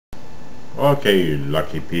Okay, you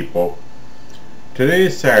lucky people. Today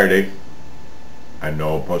is Saturday. I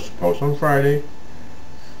know I'm supposed to post on Friday,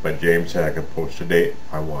 but James said I could post today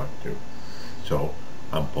if I want to. So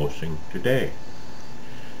I'm posting today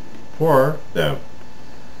for the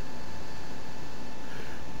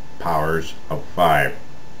Powers of Five.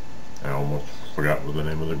 I almost forgot what the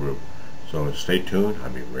name of the group. So stay tuned. I'll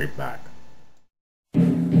be right back.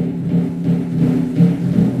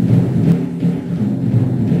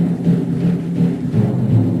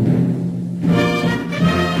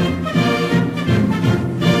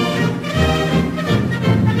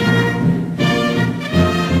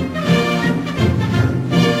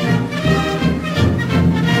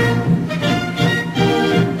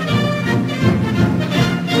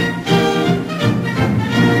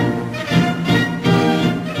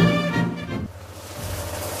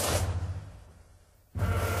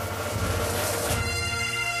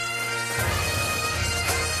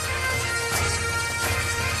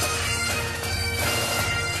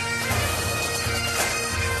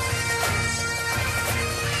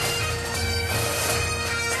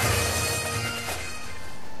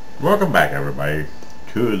 Welcome back, everybody,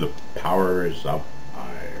 to the Powers of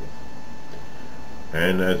Five.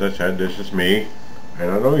 And as I said, this is me. And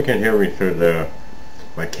I know you can hear me through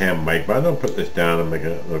my cam mic, but I'm going to put this down and make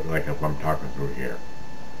it look like if I'm talking through here.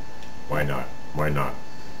 Why not? Why not?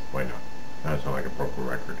 Why not? That sounds like a broken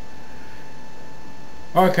record.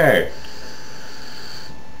 Okay.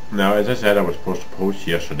 Now, as I said, I was supposed to post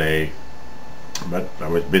yesterday, but I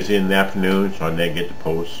was busy in the afternoon, so I didn't get to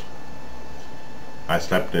post. I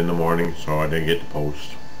slept in the morning, so I didn't get to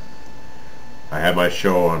post. I had my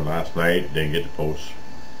show on last night, didn't get to post.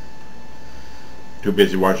 Too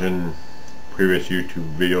busy watching previous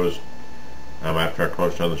YouTube videos after I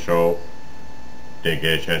closed down the show. Didn't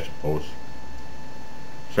get a chance to post.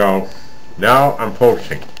 So, now I'm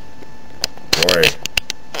posting. Boy,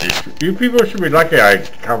 you people should be lucky I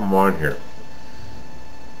come on here.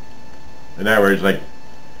 In other words,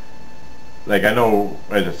 like I know,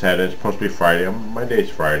 as I said, it's supposed to be Friday. My day's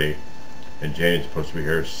Friday, and Jane's supposed to be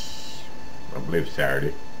here, I believe,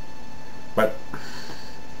 Saturday. But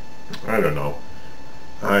I don't know.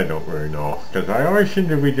 I don't really know, because I always seem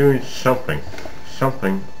to be doing something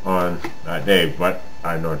on that day. But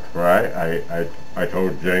I'm gonna try. I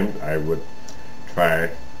told James I would try.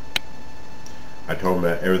 I told him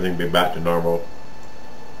that everything would be back to normal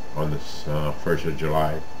on this 1st of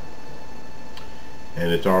July. And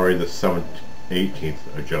it's already the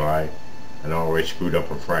 18th of July, and I always screwed up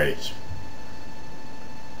on Fridays.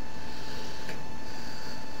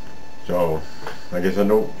 So, I guess I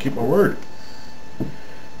don't keep my word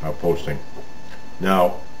about posting.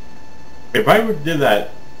 Now, if I did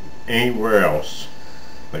that anywhere else,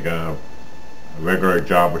 like a regular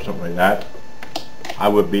job or something like that, I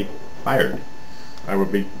would be fired. I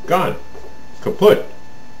would be gone. Kaput.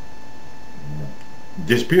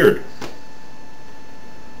 Disappeared.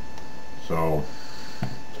 So,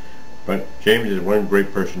 but James is one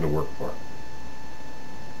great person to work for.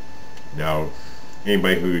 Now,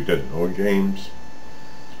 anybody who doesn't know James,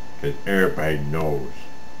 because everybody knows,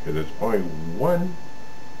 because there's only one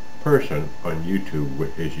person on YouTube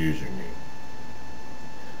with his username,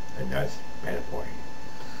 and that's Beta Boy.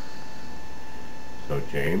 So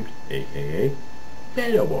James, aka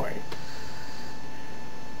Beta Boy.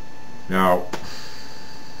 Now,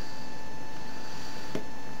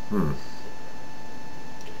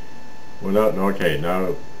 well, okay,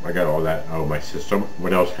 now I got all that out of my system.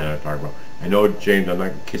 What else can I talk about? I know, James, I'm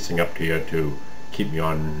not kissing up to you to keep me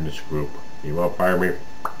on this group. You want to fire me?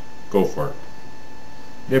 Go for it.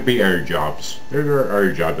 There'll be other jobs. There are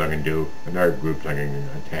other jobs I can do, and other groups I can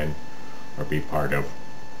attend or be part of.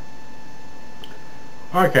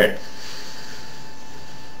 Okay.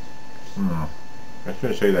 I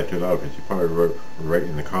shouldn't say that too loud, because you probably wrote right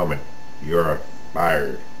in the comment, "You're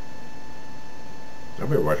fired." I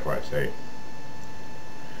better watch what I say.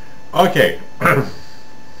 Okay.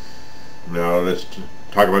 Now let's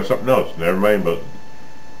talk about something else. Never mind about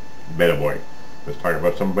Beta Boy. Let's talk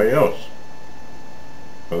about somebody else.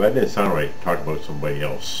 Well, that didn't sound right. Talk about somebody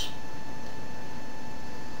else.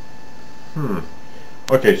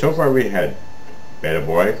 Okay, so far we had Beta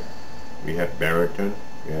Boy, we had Barrington,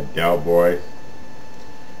 we had Dow Boy,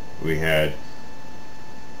 we had...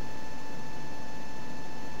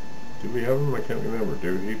 Did we have him? I can't remember.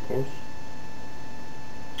 Did he post?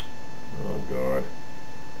 Oh God.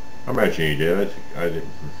 I'm actually he did. I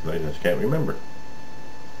just can't remember.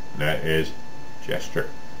 And that is Jester.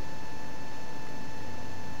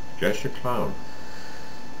 Jester Clown.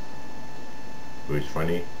 Who's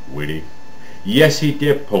funny, witty. Yes, he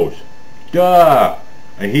did post. Duh!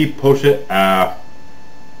 And he posted, I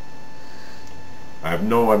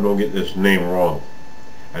know I'm going to get this name wrong.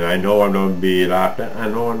 And I know I'm going to be laughed at. I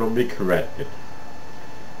know I'm going to be corrected.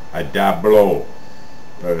 A Dablo.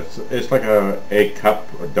 It's like a egg cup,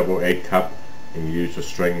 a double egg cup. And you use the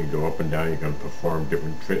string and go up and down. You can perform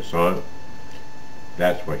different tricks on it.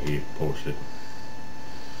 That's what he posted.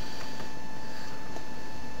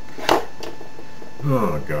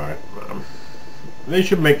 Oh God. They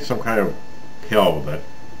should make some kind of pill that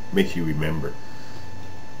makes you remember.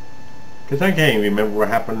 Because I can't even remember what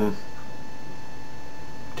happened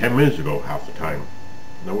 10 minutes ago half the time.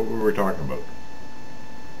 Know what we were talking about.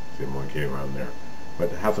 See, I'm okay around there.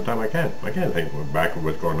 But half the time I can't. I can't think back of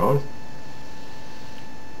what's going on.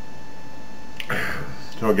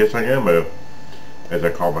 So I guess I am as I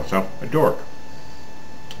call myself, a dork.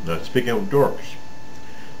 Now speaking of dorks,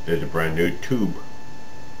 there's a brand new tube.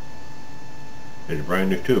 There's a brand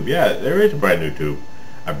new tube. Yeah, there is a brand new tube.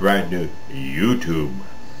 A brand new YouTube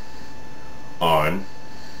on.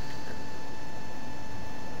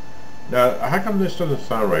 Now, how come this doesn't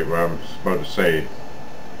sound right what I'm about to say?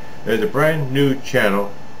 There's a brand new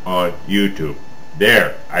channel on YouTube.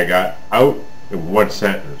 There, I got out in one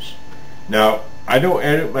sentence. Now, I don't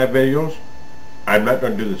edit my videos. I'm not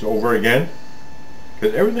going to do this over again.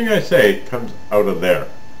 Because everything I say comes out of there.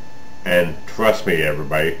 And trust me,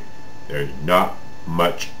 everybody, there's not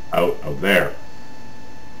much out of there.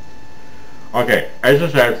 Okay, as I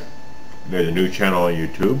said, there's a new channel on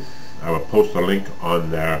YouTube. I will post a link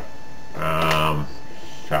on the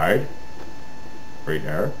side, right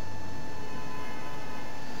there.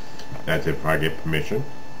 That's if I get permission.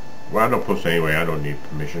 Well, I don't post anyway. I don't need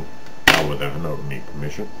permission. Hell with that. I don't need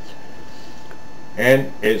permission.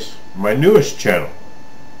 And it's my newest channel.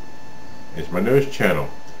 It's my newest channel.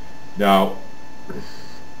 Now,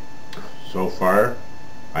 so far,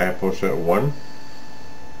 I have posted one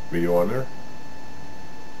video on there.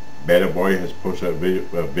 Better Boy has posted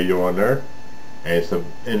a video on there, and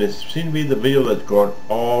it seems to be the video that's going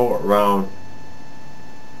all around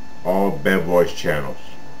all Bad Boys channels.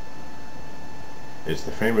 It's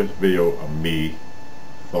the famous video of me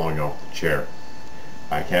falling off the chair.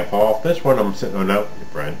 I can't fall off this one. I'm sitting on that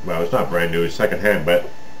brand. Well, it's not brand new. It's second hand, but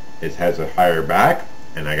it has a higher back,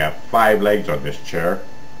 and I got 5 legs on this chair.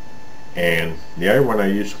 And the other one I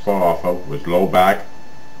used to fall off of was low back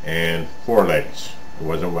and 4 legs. It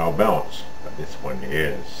wasn't well balanced, but this one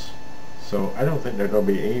is. So I don't think there's going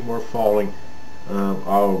to be any more falling out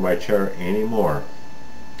of my chair anymore.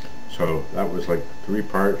 So that was like 3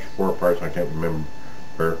 parts, 4 parts, I can't remember.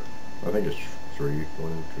 I think it's 3,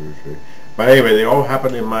 1, 2, 3. But anyway, they all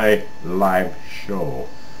happened in my live show.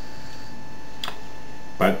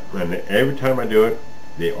 But every time I do it,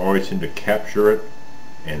 they always seem to capture it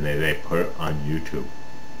and they put it on YouTube.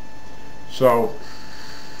 So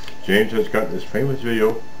James has got this famous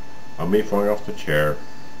video of me falling off the chair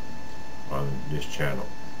on this channel.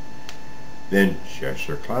 Then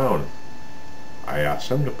Cheshire Clown, I asked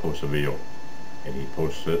him to post a video, and he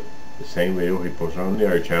posted the same video he posted on the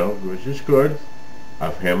other channel, which is good,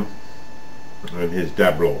 of him and his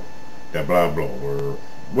Dablo, or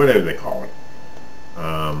whatever they call it,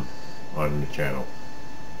 on the channel.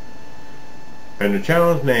 And the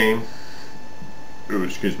channel's name,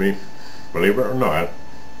 excuse me, believe it or not,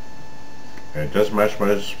 and it does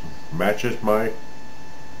matches my,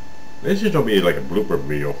 this is going to be like a blooper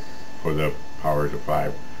video for the Powers of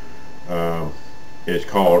 5. It's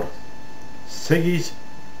called Siggy's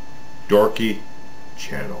Dorky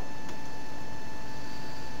Channel.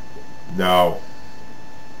 Now,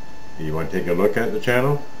 you want to take a look at the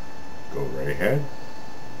channel? Go right ahead.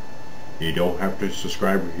 You don't have to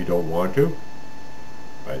subscribe if you don't want to,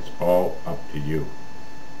 but it's all up to you.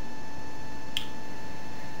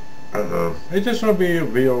 It's just going to be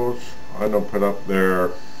videos I don't put up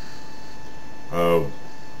there of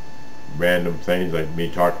random things like me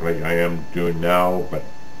talking like I am doing now, but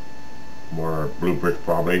more bloopers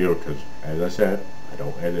probably, because as I said, I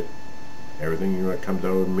don't edit. Everything that comes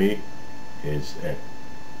out of me is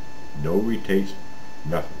no retakes,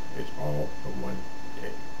 nothing. It's all in one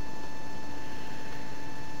take.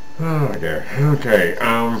 Oh dear. Okay.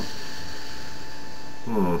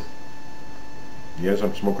 Yes,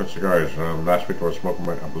 I'm smoking cigars. Last week I was smoking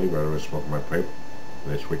I believe I was smoking my pipe.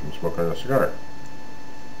 This week I'm smoking a cigar.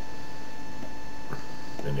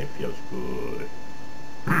 And it feels good.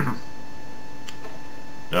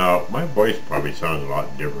 Now, my voice probably sounds a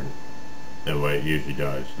lot different than what it usually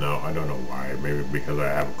does. Now, I don't know why. Maybe because I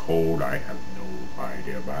have a cold. I have no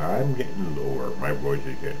idea. But I'm getting lower. My voice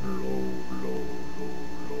is getting low.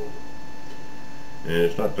 And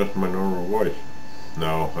it's not just my normal voice.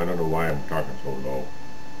 No, I don't know why I'm talking so low.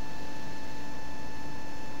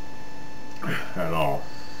 at all.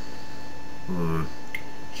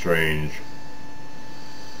 Strange.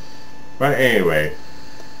 But anyway,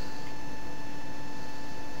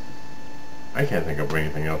 I can't think of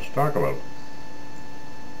anything else to talk about.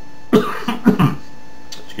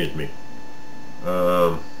 Excuse me.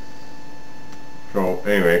 So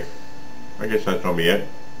anyway, I guess that's gonna be it.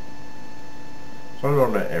 So I'm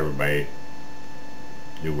gonna let everybody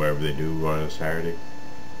do whatever they do on a Saturday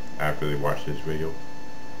after they watch this video.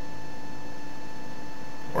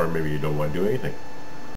 Or maybe you don't want to do anything.